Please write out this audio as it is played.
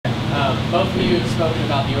Both of you have spoken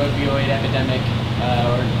about the opioid epidemic,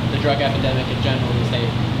 or the drug epidemic in general in the state.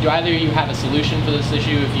 Do either of you have a solution for this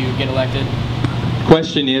issue if you get elected?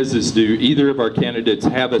 Question is do either of our candidates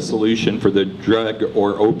have a solution for the drug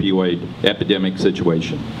or opioid epidemic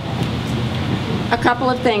situation? A couple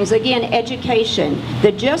of things. Again, education.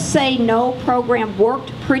 The Just Say No program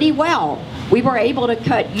worked pretty well. We were able to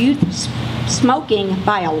cut youth smoking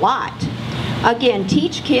by a lot. Again,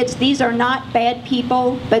 teach kids these are not bad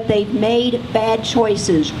people, but they've made bad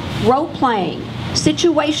choices. Role-playing,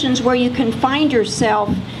 situations where you can find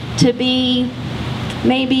yourself to be,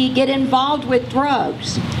 maybe get involved with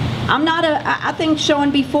drugs. I think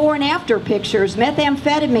showing before and after pictures,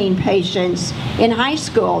 methamphetamine patients in high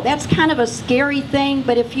school, that's kind of a scary thing,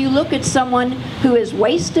 but if you look at someone who is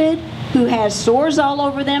wasted, who has sores all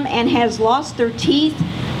over them and has lost their teeth,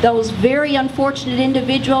 those very unfortunate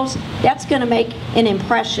individuals, that's going to make an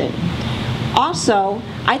impression. Also,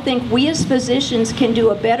 I think we as physicians can do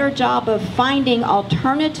a better job of finding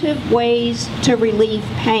alternative ways to relieve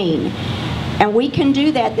pain. And we can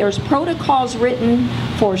do that. There's protocols written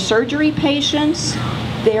for surgery patients.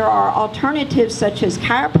 There are alternatives such as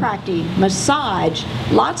chiropractic, massage,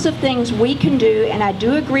 lots of things we can do, and I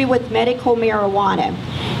do agree with medical marijuana.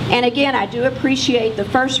 And again, I do appreciate the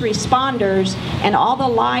first responders and all the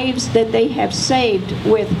lives that they have saved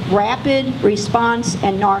with rapid response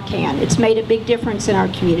and Narcan. It's made a big difference in our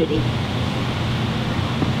community.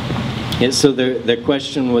 Yeah, so the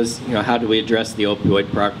question was, how do we address the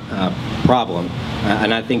opioid problem?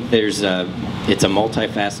 And I think it's a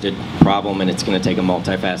multifaceted problem, and it's going to take a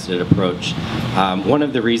multifaceted approach. One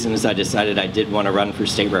of the reasons I decided I did want to run for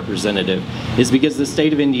state representative is because the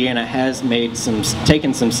state of Indiana has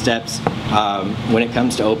taken some steps when it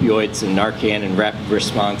comes to opioids and Narcan and rapid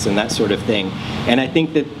response and that sort of thing. And I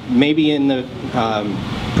think that maybe in the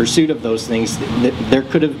pursuit of those things, there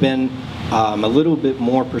could have been a little bit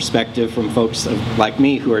more perspective from folks like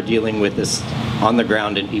me who are dealing with this on the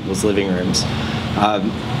ground in people's living rooms.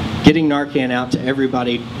 Getting Narcan out to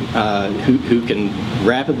everybody who can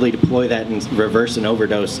rapidly deploy that and reverse an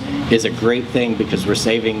overdose is a great thing, because we're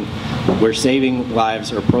saving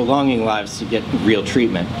lives or prolonging lives to get real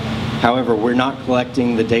treatment. However, we're not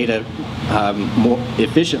collecting the data more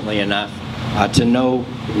efficiently enough to know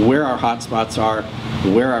where our hotspots are,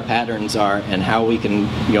 where our patterns are, and how we can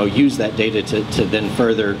use that data to then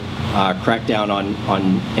further crack down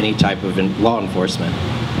on any type of law enforcement.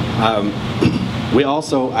 We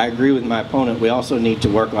also, I agree with my opponent, we also need to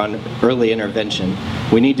work on early intervention.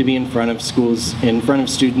 We need to be in front of schools, in front of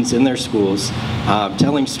students in their schools,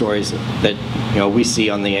 telling stories that we see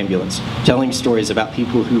on the ambulance, telling stories about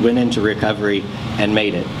people who went into recovery and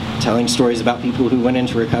made it, telling stories about people who went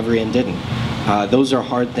into recovery and didn't. Those are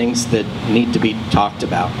hard things that need to be talked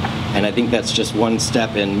about, and I think that's just one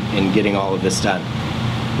step in getting all of this done.